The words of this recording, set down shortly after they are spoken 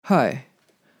Hi,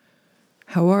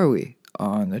 how are we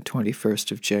on the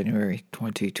 21st of January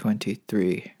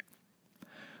 2023?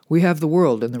 We have the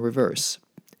world in the reverse.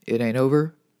 It ain't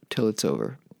over till it's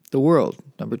over. The world,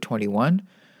 number 21,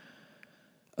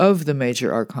 of the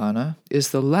major arcana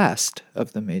is the last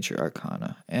of the major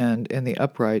arcana, and in the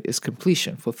upright is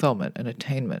completion, fulfillment, and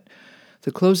attainment,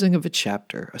 the closing of a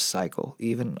chapter, a cycle,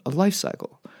 even a life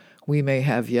cycle. We may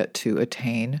have yet to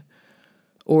attain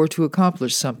or to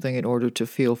accomplish something in order to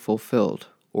feel fulfilled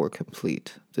or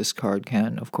complete. This card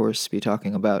can, of course, be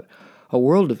talking about a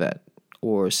world event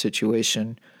or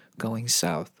situation going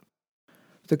south.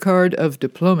 The card of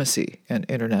diplomacy and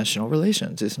international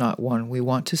relations is not one we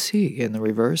want to see in the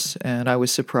reverse, and I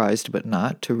was surprised but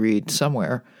not to read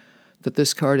somewhere that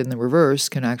this card in the reverse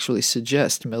can actually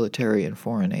suggest military and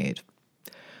foreign aid.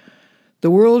 The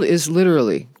world is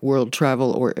literally world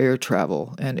travel or air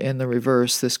travel, and in the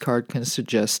reverse, this card can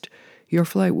suggest your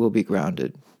flight will be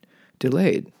grounded,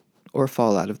 delayed, or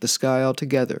fall out of the sky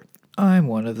altogether. I'm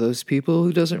one of those people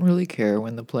who doesn't really care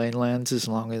when the plane lands as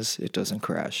long as it doesn't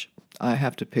crash. I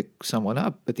have to pick someone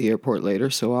up at the airport later,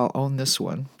 so I'll own this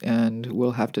one, and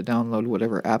we'll have to download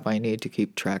whatever app I need to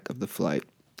keep track of the flight.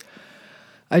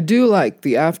 I do like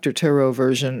the After Tarot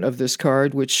version of this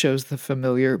card, which shows the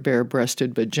familiar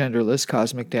bare-breasted but genderless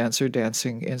cosmic dancer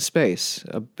dancing in space,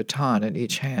 a baton in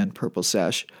each hand, purple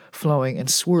sash, flowing and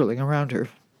swirling around her.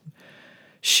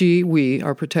 We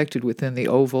are protected within the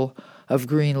oval of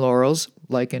green laurels,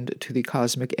 likened to the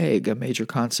cosmic egg, a major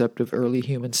concept of early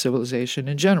human civilization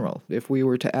in general. If we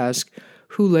were to ask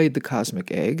who laid the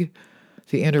cosmic egg,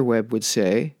 the interweb would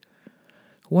say,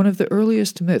 one of the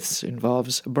earliest myths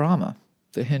involves Brahma,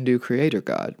 the Hindu creator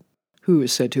god, who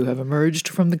is said to have emerged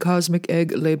from the cosmic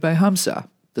egg laid by Hamsa,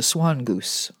 the swan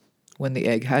goose. When the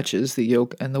egg hatches, the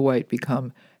yolk and the white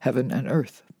become heaven and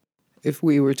earth. If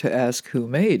we were to ask who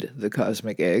made the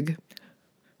cosmic egg,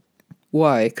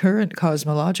 why, current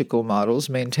cosmological models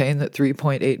maintain that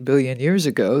 3.8 billion years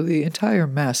ago, the entire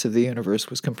mass of the universe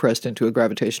was compressed into a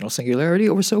gravitational singularity,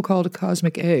 or so-called a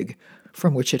cosmic egg,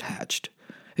 from which it hatched,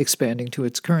 expanding to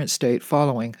its current state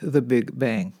following the Big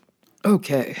Bang.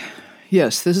 Okay,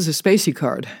 yes, this is a spacey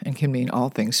card, and can mean all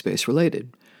things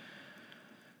space-related.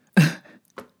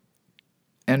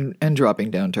 and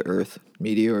dropping down to Earth,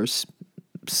 meteors,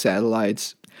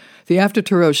 satellites. The After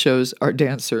Tarot shows our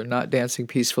dancer not dancing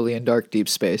peacefully in dark, deep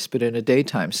space, but in a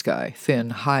daytime sky, thin,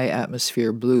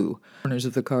 high-atmosphere blue. Corners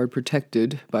of the card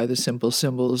protected by the simple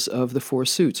symbols of the four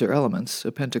suits or elements,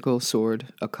 a pentacle,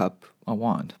 sword, a cup, a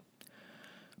wand.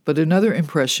 But another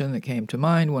impression that came to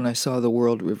mind when I saw the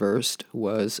world reversed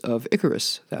was of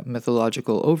Icarus, that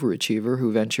mythological overachiever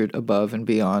who ventured above and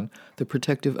beyond the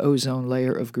protective ozone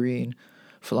layer of green,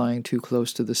 flying too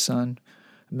close to the sun,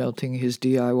 melting his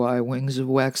DIY wings of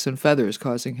wax and feathers,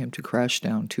 causing him to crash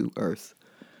down to Earth.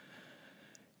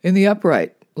 In the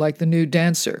upright, like the nude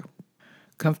dancer,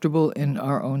 comfortable in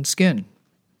our own skin.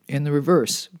 In the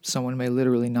reverse, someone may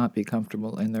literally not be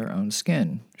comfortable in their own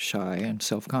skin, shy and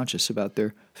self-conscious about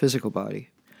their physical body.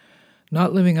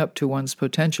 Not living up to one's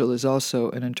potential is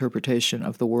also an interpretation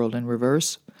of the world in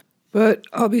reverse, but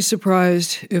I'll be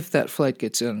surprised if that flight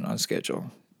gets in on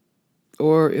schedule,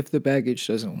 or if the baggage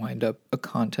doesn't wind up a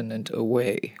continent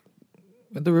away.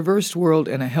 The reversed world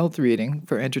in a health reading,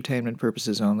 for entertainment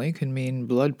purposes only, can mean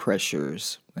blood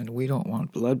pressures, and we don't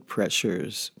want blood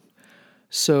pressures.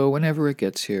 So whenever it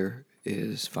gets here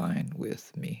is fine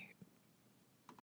with me.